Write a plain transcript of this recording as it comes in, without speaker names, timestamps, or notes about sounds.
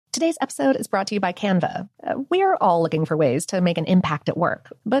Today's episode is brought to you by Canva. We're all looking for ways to make an impact at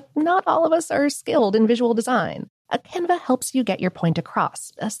work, but not all of us are skilled in visual design. Canva helps you get your point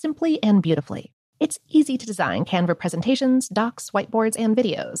across, simply and beautifully. It's easy to design Canva presentations, docs, whiteboards, and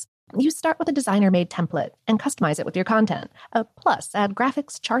videos. You start with a designer-made template and customize it with your content. Plus, add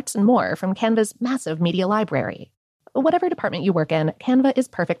graphics, charts, and more from Canva's massive media library. Whatever department you work in, Canva is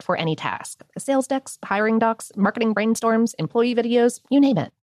perfect for any task. Sales decks, hiring docs, marketing brainstorms, employee videos, you name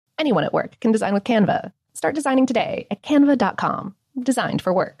it. Anyone at work can design with Canva. Start designing today at canva.com. Designed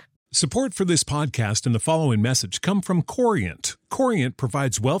for work. Support for this podcast and the following message come from Corient. Corient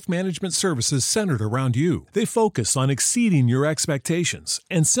provides wealth management services centered around you. They focus on exceeding your expectations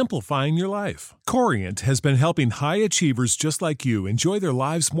and simplifying your life. Corient has been helping high achievers just like you enjoy their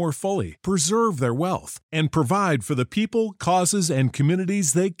lives more fully, preserve their wealth, and provide for the people, causes, and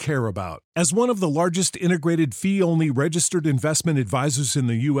communities they care about. As one of the largest integrated fee-only registered investment advisors in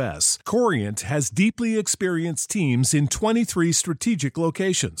the U.S., Corient has deeply experienced teams in 23 strategic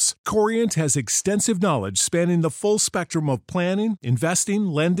locations. Corient has extensive knowledge spanning the full spectrum of planning, investing,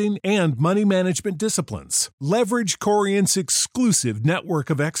 lending, and money management disciplines. Leverage Corient's exclusive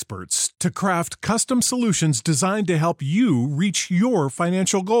network of experts to craft custom solutions designed to help you reach your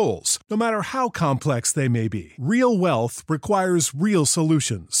financial goals, no matter how complex they may be. Real wealth requires real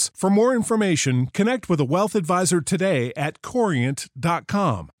solutions. For more information, connect with a wealth advisor today at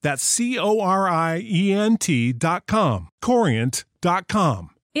Corient.com. That's Corient.com. Corient.com.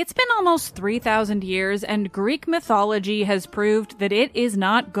 It's been almost 3,000 years, and Greek mythology has proved that it is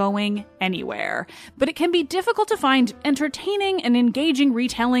not going anywhere. But it can be difficult to find entertaining and engaging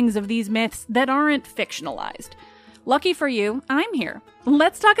retellings of these myths that aren't fictionalized. Lucky for you, I'm here.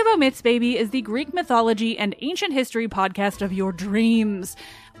 Let's Talk About Myths, Baby is the Greek mythology and ancient history podcast of your dreams.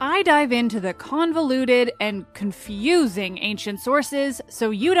 I dive into the convoluted and confusing ancient sources so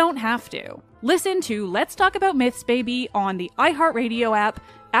you don't have to. Listen to Let's Talk About Myths, Baby on the iHeartRadio app,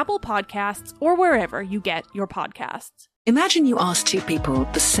 Apple Podcasts, or wherever you get your podcasts. Imagine you ask two people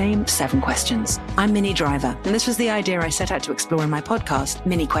the same 7 questions. I'm Minnie Driver, and this was the idea I set out to explore in my podcast,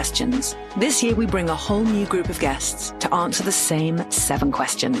 Minnie Questions. This year, we bring a whole new group of guests to answer the same 7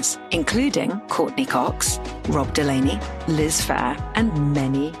 questions, including Courtney Cox, Rob Delaney, Liz Phair, and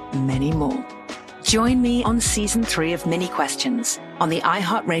many, many more. Join me on Season 3 of Minnie Questions on the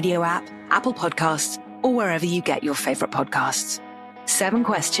iHeartRadio app, Apple Podcasts, or wherever you get your favorite podcasts. 7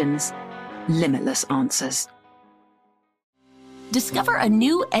 questions, limitless answers. Discover a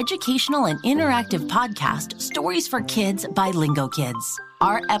new educational and interactive podcast, Stories for Kids by Lingo Kids.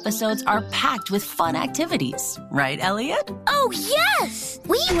 Our episodes are packed with fun activities. Right, Elliot? Oh, yes!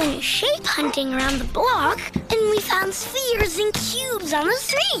 We went shape hunting around the block, and we found spheres and cubes on the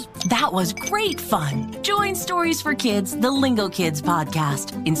street. That was great fun. Join Stories for Kids, the Lingo Kids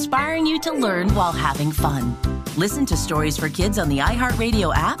podcast, inspiring you to learn while having fun. Listen to Stories for Kids on the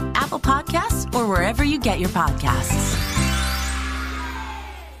iHeartRadio app, Apple Podcasts, or wherever you get your podcasts.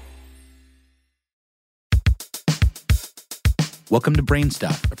 Welcome to Brain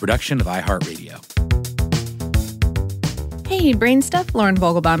Stuff, a production of iHeartRadio. Hey, Brain Stuff, Lauren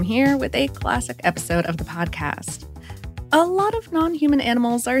Vogelbaum here with a classic episode of the podcast. A lot of non-human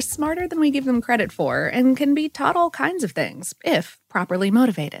animals are smarter than we give them credit for and can be taught all kinds of things, if properly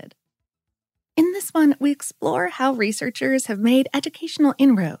motivated. In this one, we explore how researchers have made educational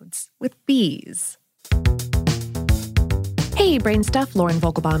inroads with bees. Hey, Brain Stuff, Lauren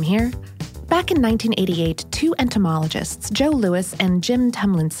Vogelbaum here. Back in 1988, 2 entomologists, Joe Lewis and Jim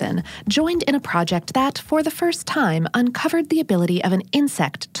Tumlinson, joined in a project that, for the first time, uncovered the ability of an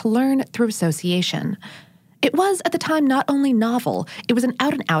insect to learn through association. It was, at the time, not only novel, it was an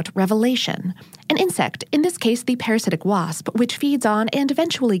out-and-out revelation. An insect, in this case the parasitic wasp, which feeds on and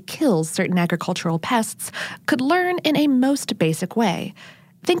eventually kills certain agricultural pests, could learn in a most basic way.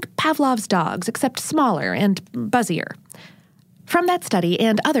 Think Pavlov's dogs, except smaller and buzzier. From that study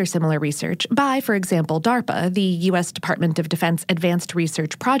and other similar research by, for example, DARPA, the U.S. Department of Defense Advanced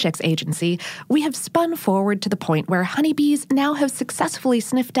Research Projects Agency, we have spun forward to the point where honeybees now have successfully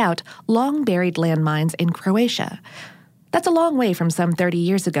sniffed out long-buried landmines in Croatia. That's a long way from some 30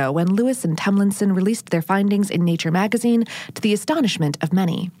 years ago when Lewis and Tumlinson released their findings in Nature magazine to the astonishment of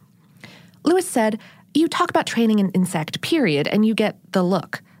many. Lewis said, "You talk about training an insect, period, and you get the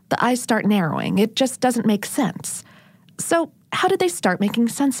look. The eyes start narrowing. It just doesn't make sense." So, how did they start making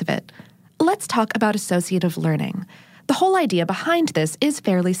sense of it? Let's talk about associative learning. The whole idea behind this is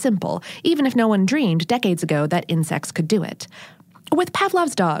fairly simple, even if no one dreamed decades ago that insects could do it. With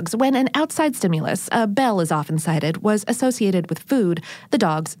Pavlov's dogs, when an outside stimulus, a bell is often cited, was associated with food, the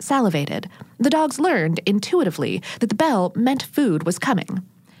dogs salivated. The dogs learned intuitively that the bell meant food was coming.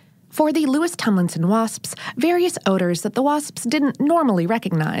 For the Lewis Tomlinson wasps, various odors that the wasps didn't normally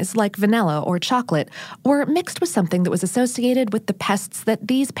recognize, like vanilla or chocolate, were mixed with something that was associated with the pests that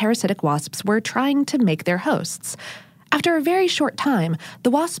these parasitic wasps were trying to make their hosts. After a very short time,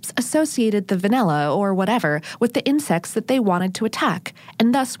 the wasps associated the vanilla or whatever with the insects that they wanted to attack,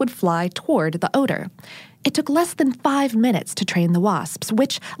 and thus would fly toward the odor. It took less than 5 minutes to train the wasps,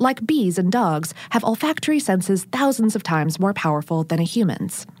 which, like bees and dogs, have olfactory senses thousands of times more powerful than a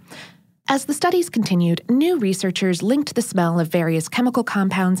human's. As the studies continued, new researchers linked the smell of various chemical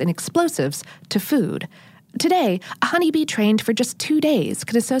compounds and explosives to food. Today, a honeybee trained for just 2 days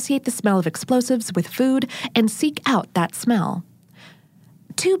could associate the smell of explosives with food and seek out that smell.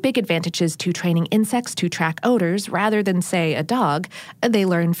 Two big advantages to training insects to track odors rather than, say, a dog: they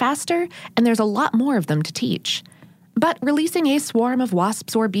learn faster, and there's a lot more of them to teach. But releasing a swarm of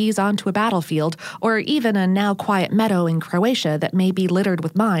wasps or bees onto a battlefield, or even a now quiet meadow in Croatia that may be littered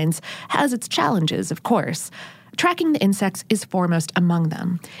with mines, has its challenges, of course. Tracking the insects is foremost among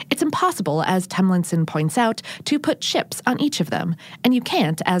them. It's impossible, as Tomlinson points out, to put chips on each of them, and you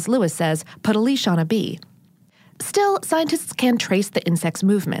can't, as Lewis says, put a leash on a bee. Still, scientists can trace the insects'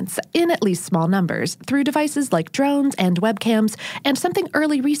 movements, in at least small numbers, through devices like drones and webcams, and something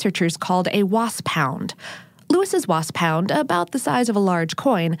early researchers called a wasp hound. Lewis's wasp hound, about the size of a large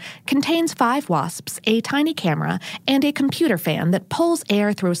coin, contains 5 wasps, a tiny camera, and a computer fan that pulls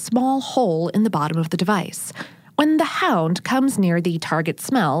air through a small hole in the bottom of the device. When the hound comes near the target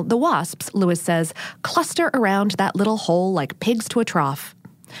smell, the wasps, Lewis says, cluster around that little hole like pigs to a trough.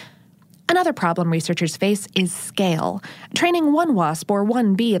 Another problem researchers face is scale. Training one wasp or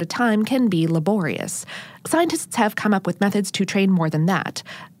one bee at a time can be laborious. Scientists have come up with methods to train more than that.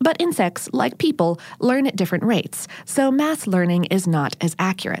 But insects, like people, learn at different rates, so mass learning is not as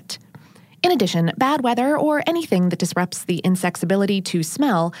accurate. In addition, bad weather or anything that disrupts the insect's ability to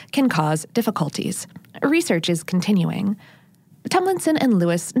smell can cause difficulties. Research is continuing. Tomlinson and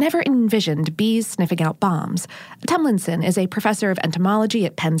Lewis never envisioned bees sniffing out bombs. Tomlinson is a professor of entomology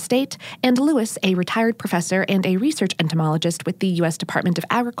at Penn State, and Lewis a retired professor and a research entomologist with the U.S. Department of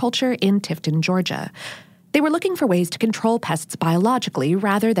Agriculture in Tifton, Georgia. They were looking for ways to control pests biologically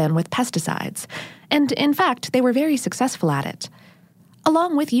rather than with pesticides. And in fact, they were very successful at it.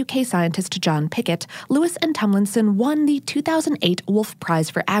 Along with UK scientist John Pickett, Lewis and Tomlinson won the 2008 Wolf Prize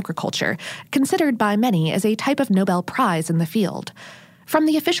for Agriculture, considered by many as a type of Nobel Prize in the field. From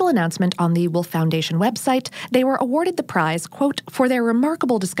the official announcement on the Wolf Foundation website, they were awarded the prize, quote, for their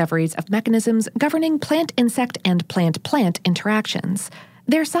remarkable discoveries of mechanisms governing plant-insect and plant-plant interactions.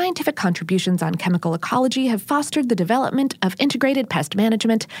 Their scientific contributions on chemical ecology have fostered the development of integrated pest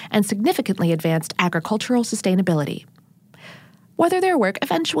management and significantly advanced agricultural sustainability. Whether their work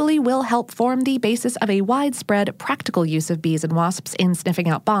eventually will help form the basis of a widespread practical use of bees and wasps in sniffing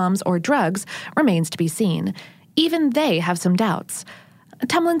out bombs or drugs remains to be seen. Even they have some doubts.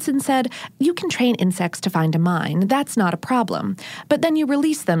 Tomlinson said, "You can train insects to find a mine, that's not a problem, but then you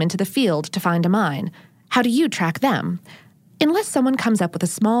release them into the field to find a mine. How do you track them? Unless someone comes up with a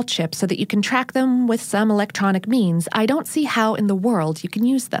small chip so that you can track them with some electronic means, I don't see how in the world you can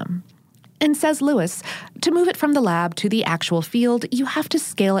use them." And says Lewis, to move it from the lab to the actual field, you have to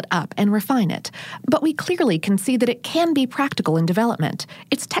scale it up and refine it. But we clearly can see that it can be practical in development.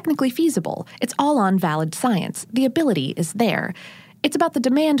 It's technically feasible. It's all on valid science. The ability is there. It's about the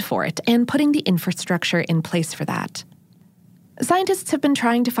demand for it and putting the infrastructure in place for that. Scientists have been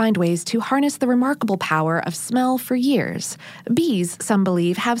trying to find ways to harness the remarkable power of smell for years. Bees, some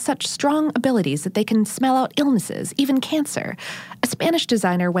believe, have such strong abilities that they can smell out illnesses, even cancer. A Spanish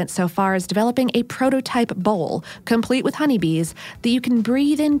designer went so far as developing a prototype bowl, complete with honeybees, that you can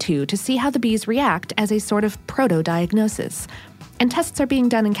breathe into to see how the bees react as a sort of proto-diagnosis. And tests are being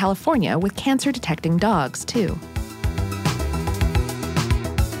done in California with cancer-detecting dogs, too.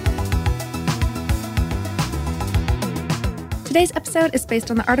 Today's episode is based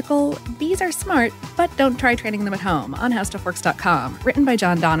on the article, Bees Are Smart, but Don't Try Training Them at Home, on HowStuffWorks.com, written by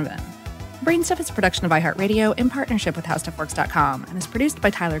John Donovan. Brainstuff is a production of iHeartRadio in partnership with HowStuffWorks.com and is produced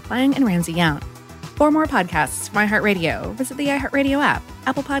by Tyler Klang and Ramsey Yount. For more podcasts from iHeartRadio, visit the iHeartRadio app,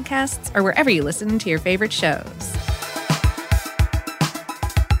 Apple Podcasts, or wherever you listen to your favorite shows.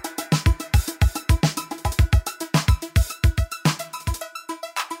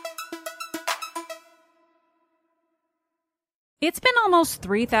 It's been almost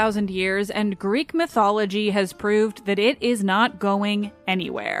 3,000 years, and Greek mythology has proved that it is not going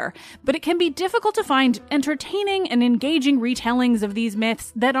anywhere. But it can be difficult to find entertaining and engaging retellings of these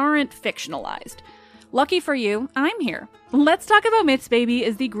myths that aren't fictionalized. Lucky for you, I'm here. Let's Talk About Myths, Baby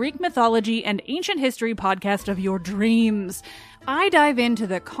is the Greek mythology and ancient history podcast of your dreams. I dive into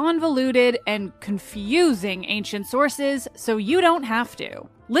the convoluted and confusing ancient sources so you don't have to.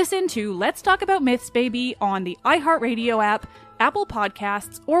 Listen to Let's Talk About Myths, Baby on the iHeartRadio app, Apple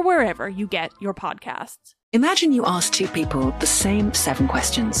Podcasts, or wherever you get your podcasts. Imagine you ask two people the same 7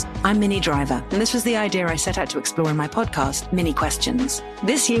 questions. I'm Minnie Driver, and this was the idea I set out to explore in my podcast, Mini Questions.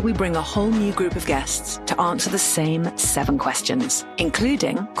 This year, we bring a whole new group of guests to answer the same 7 questions,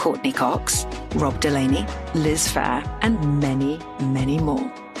 including Courtney Cox, Rob Delaney, Liz Phair, and many, many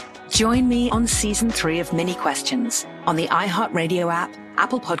more. Join me on Season 3 of Mini Questions on the iHeartRadio app,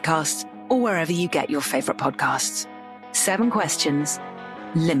 Apple Podcasts, or wherever you get your favorite podcasts. 7 questions,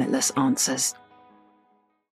 limitless answers.